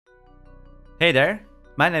Hey there,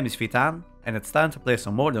 my name is Vitaan, and it's time to play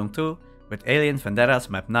some more Doom 2 with Alien Vendetta's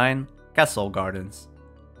Map 9, Castle Gardens.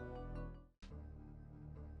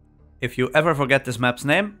 If you ever forget this map's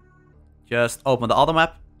name, just open the other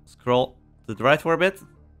map, scroll to the right for a bit,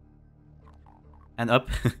 and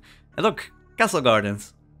up, and look, Castle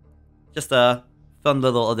Gardens. Just a fun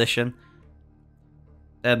little addition.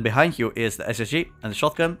 And behind you is the SSG and the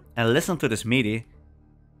shotgun, and listen to this MIDI.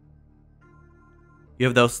 You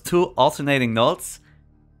have those two alternating notes,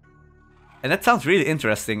 and that sounds really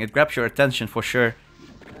interesting. It grabs your attention for sure.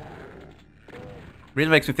 Really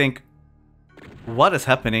makes me think, what is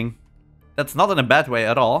happening? That's not in a bad way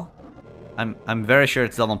at all. I'm very sure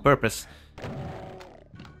it's done on purpose.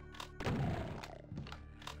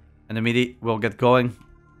 And the MIDI will get going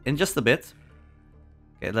in just a bit.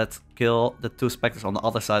 Okay, let's kill the two specters on the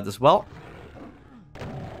other side as well.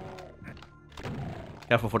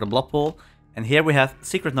 Careful for the blood pool. And here we have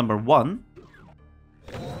secret number 1.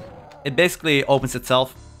 It basically opens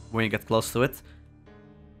itself when you get close to it.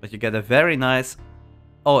 But you get a very nice...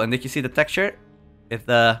 Oh, and did you see the texture? It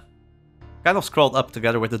kind of scrolled up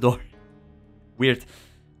together with the door. Weird.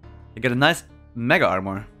 You get a nice mega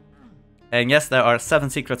armor. And yes, there are 7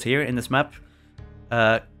 secrets here in this map.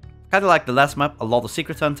 Kind of like the last map, a lot of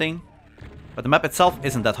secret hunting. But the map itself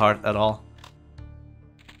isn't that hard at all.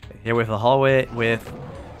 Okay, here we have a hallway with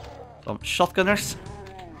some shotgunners.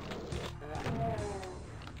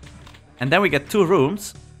 And then we get 2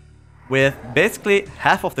 rooms with basically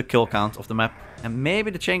half of the kill count of the map. And maybe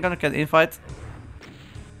the chain gunner can infight.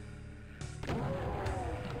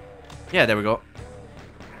 Yeah, there we go.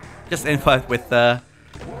 Just infight with the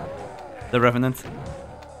Revenant.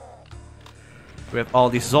 We have all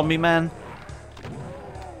these zombie men.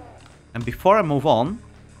 And before I move on,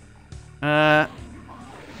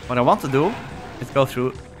 what I want to do is go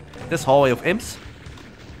through this hallway of imps.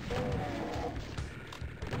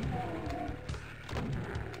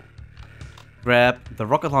 Grab the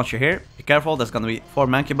rocket launcher here. Be careful, there's gonna be 4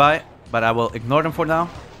 mancubi, but I will ignore them for now.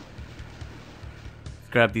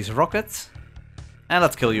 Grab these rockets. And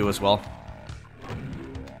let's kill you as well.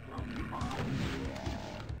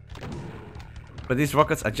 But these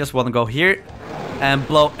rockets, I just want to go here and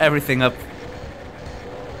blow everything up.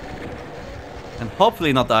 And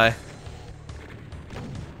hopefully not die.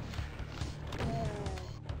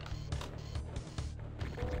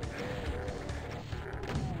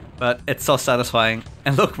 But it's so satisfying.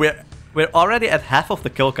 And look, we're already at half of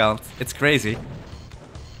the kill count. It's crazy.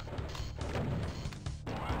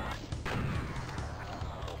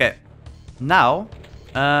 Okay. Now,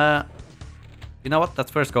 you know what?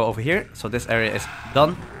 Let's first go over here. So this area is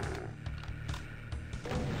done.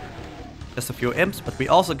 Just a few imps, but we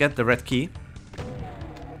also get the red key.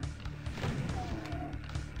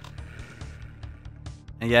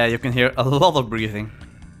 And yeah, you can hear a lot of breathing.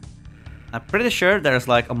 I'm pretty sure there's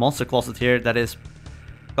like a monster closet here that is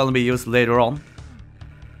gonna be used later on.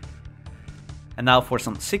 And now for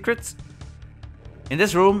some secrets. In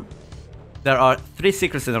this room, there are 3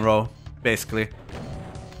 secrets in a row, basically.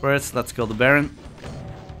 First, let's kill the Baron,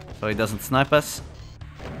 so he doesn't snipe us.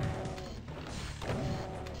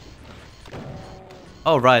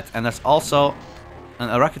 Oh right, and there's also an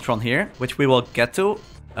Arachitron here, which we will get to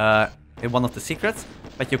in one of the secrets.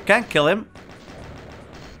 But you can kill him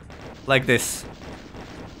like this,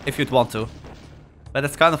 if you'd want to. But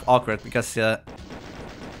it's kind of awkward because, yeah,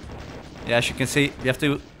 as you can see, you have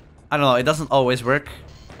to... I don't know, it doesn't always work.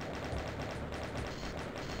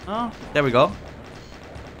 Oh, there we go.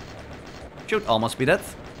 Should almost be dead.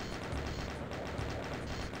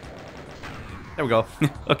 There we go.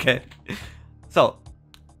 Okay. So,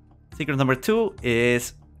 secret number 2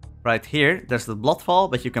 is right here. There's the Bloodfall,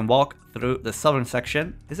 but you can walk through the southern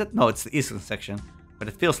section. Is it? No, it's the eastern section. But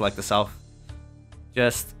it feels like the south.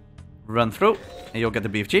 Just run through and you'll get the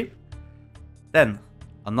BFG. Then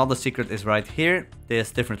another secret is right here.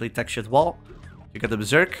 This differently textured wall. You get the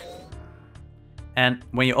Berserk. And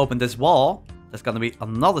when you open this wall, there's gonna be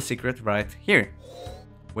another secret right here.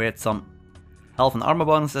 With some health and armor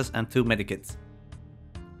bonuses and 2 medikits.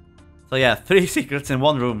 So yeah, 3 secrets in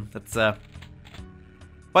one room. That's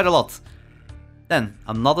quite a lot. Then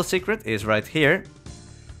another secret is right here.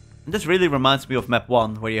 And this really reminds me of map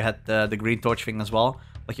 1, where you had the green torch thing as well.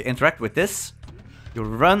 But you interact with this, you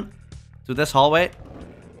run to this hallway,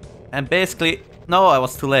 and basically... No, I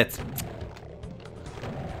was too late.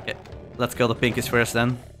 Okay, let's kill the pinkies first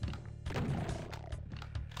then.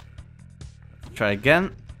 Try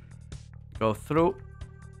again. Go through.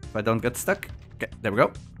 If I don't get stuck. Okay, there we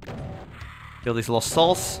go. Kill these lost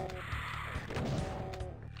souls.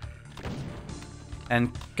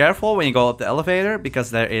 And careful when you go up the elevator, because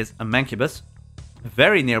there is a Mancubus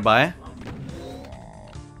very nearby.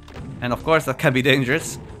 And of course that can be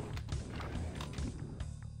dangerous.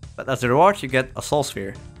 But as a reward you get a Soul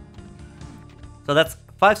Sphere. So that's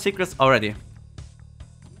 5 secrets already.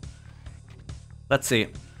 Let's see.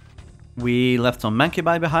 We left some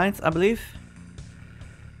Mancubi behind, I believe.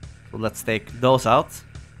 So let's take those out.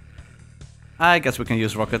 I guess we can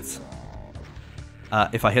use rockets.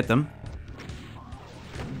 If I hit them.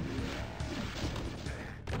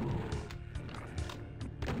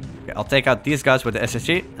 Okay, I'll take out these guys with the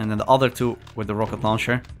SSG and then the other 2 with the rocket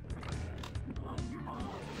launcher.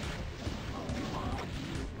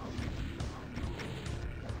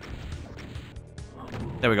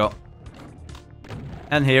 There we go.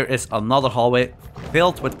 And here is another hallway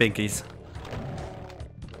filled with pinkies.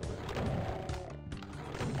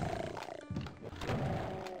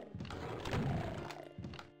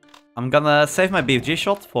 I'm gonna save my BFG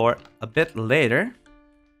shot for a bit later.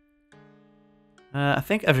 I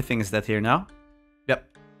think everything is dead here now. Yep.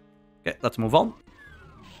 Okay, let's move on.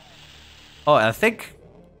 Oh, I think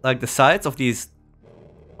like the sides of this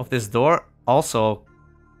door also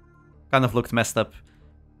kind of looked messed up.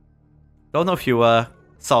 Don't know if you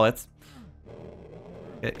saw it.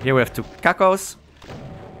 Okay, here we have 2 Kakos.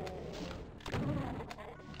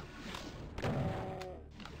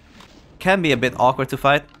 Can be a bit awkward to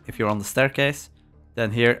fight if you're on the staircase.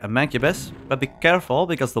 Then here a Mancubus, but be careful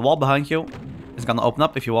because the wall behind you is gonna open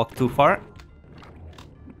up if you walk too far.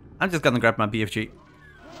 I'm just gonna grab my BFG.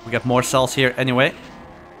 We get more cells here anyway.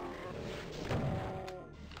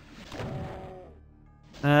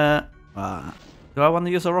 Do I want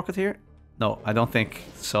to use a rocket here? No, I don't think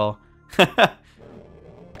so.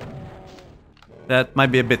 That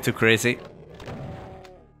might be a bit too crazy.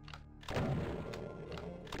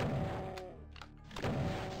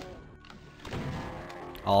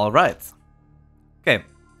 Alright. Okay.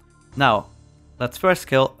 Now, let's first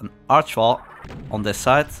kill an Archwall on this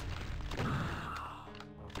side.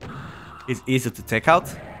 It's easy to take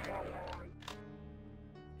out.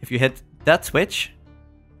 If you hit that switch,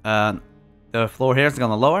 the floor here is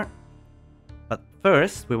gonna lower. But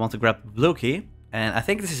first, we want to grab the blue key. And I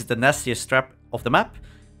think this is the nastiest trap of the map.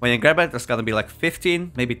 When you grab it, there's gonna be like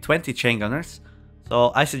 15, maybe 20 chain gunners.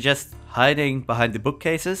 So I suggest hiding behind the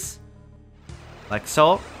bookcases. Like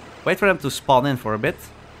so. Wait for them to spawn in for a bit.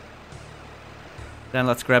 Then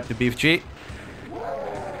let's grab the BFG.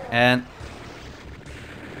 And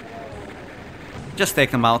just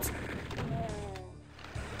take them out.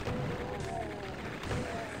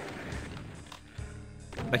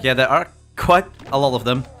 But yeah, there are quite a lot of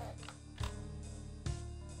them.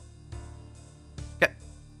 Okay.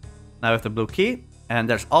 Now we have the blue key. And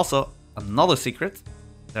there's also another secret.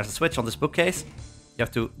 There's a switch on this bookcase. You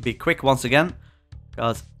have to be quick once again.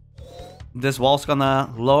 Because this wall's gonna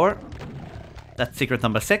lower. That's secret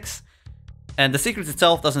number 6. And the secret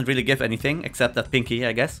itself doesn't really give anything, except that pinky,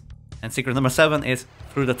 I guess. And secret number 7 is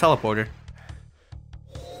through the teleporter.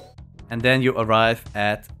 And then you arrive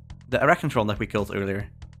at the Arachnotron that we killed earlier.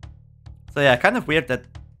 So yeah, kind of weird that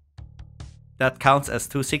that counts as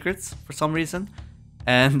 2 secrets for some reason.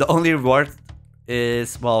 And the only reward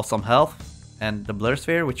is, well, some health and the Blur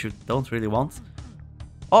Sphere, which you don't really want.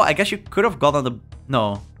 Oh, I guess you could have gone on the...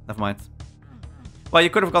 No, never mind. Well, you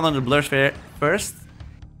could have gone on the Blur Sphere first,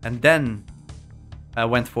 and then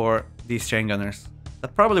went for these chain gunners.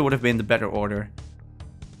 That probably would have been the better order,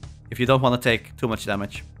 if you don't want to take too much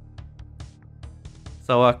damage.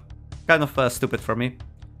 So, kind of stupid for me.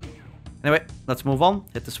 Anyway, let's move on.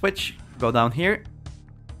 Hit the switch, go down here.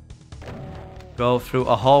 Go through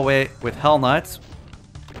a hallway with Hell Knights,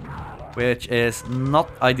 which is not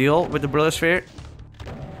ideal with the Blur Sphere.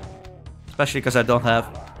 Especially because I don't have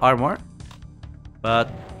armor. But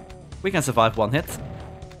we can survive one hit.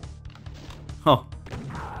 Oh.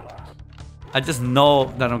 I just know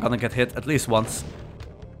that I'm gonna get hit at least once.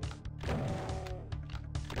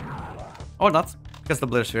 Or not, because the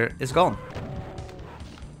Blur Sphere is gone.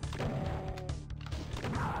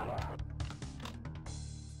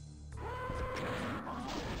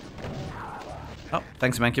 Oh,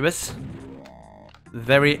 thanks Mancubus.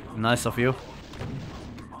 Very nice of you.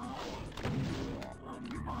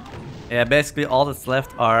 Yeah, basically all that's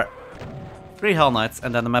left are 3 Hell Knights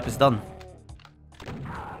and then the map is done.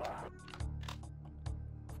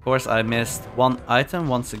 Of course I missed one item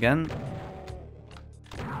once again.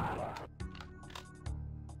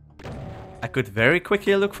 I could very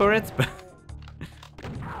quickly look for it, but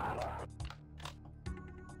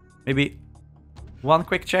maybe one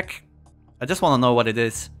quick check. I just want to know what it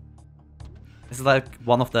is. Is it like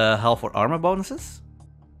one of the health or armor bonuses?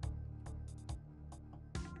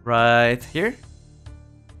 Right here?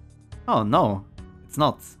 Oh no, it's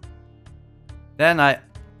not. Then I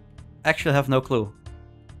actually have no clue.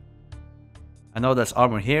 I know there's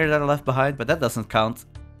armor here that I left behind, but that doesn't count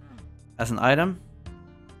as an item.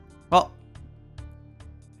 Well,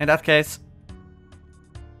 in that case,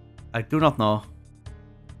 I do not know.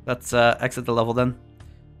 Let's exit the level then.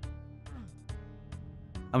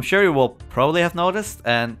 I'm sure you will probably have noticed,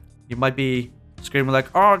 and you might be screaming like,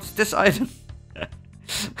 oh, it's this item.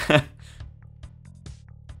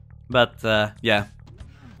 But yeah,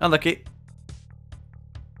 unlucky.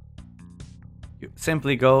 You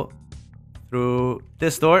simply go through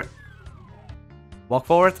this door, walk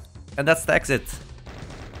forward, and that's the exit.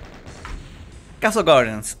 Castle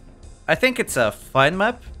Guardians. I think it's a fine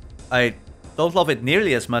map. I don't love it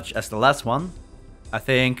nearly as much as the last one. I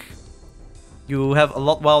think you have a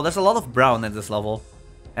lot, well, there's a lot of brown in this level.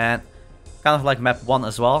 And kind of like map 1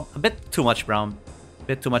 as well. A bit too much brown. A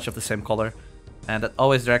bit too much of the same color. And that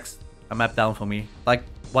always drags a map down for me. Like,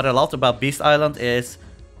 what I loved about Beast Island is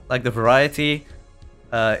like the variety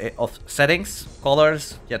of settings,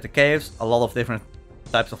 colors, you have the caves, a lot of different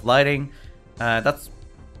types of lighting. That's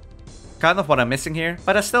kind of what I'm missing here,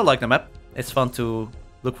 but I still like the map. It's fun to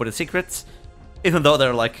look for the secrets, even though there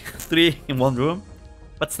are like 3 in one room,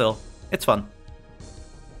 but still, it's fun.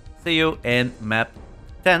 See you in map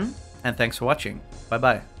 10, and thanks for watching. Bye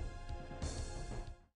bye.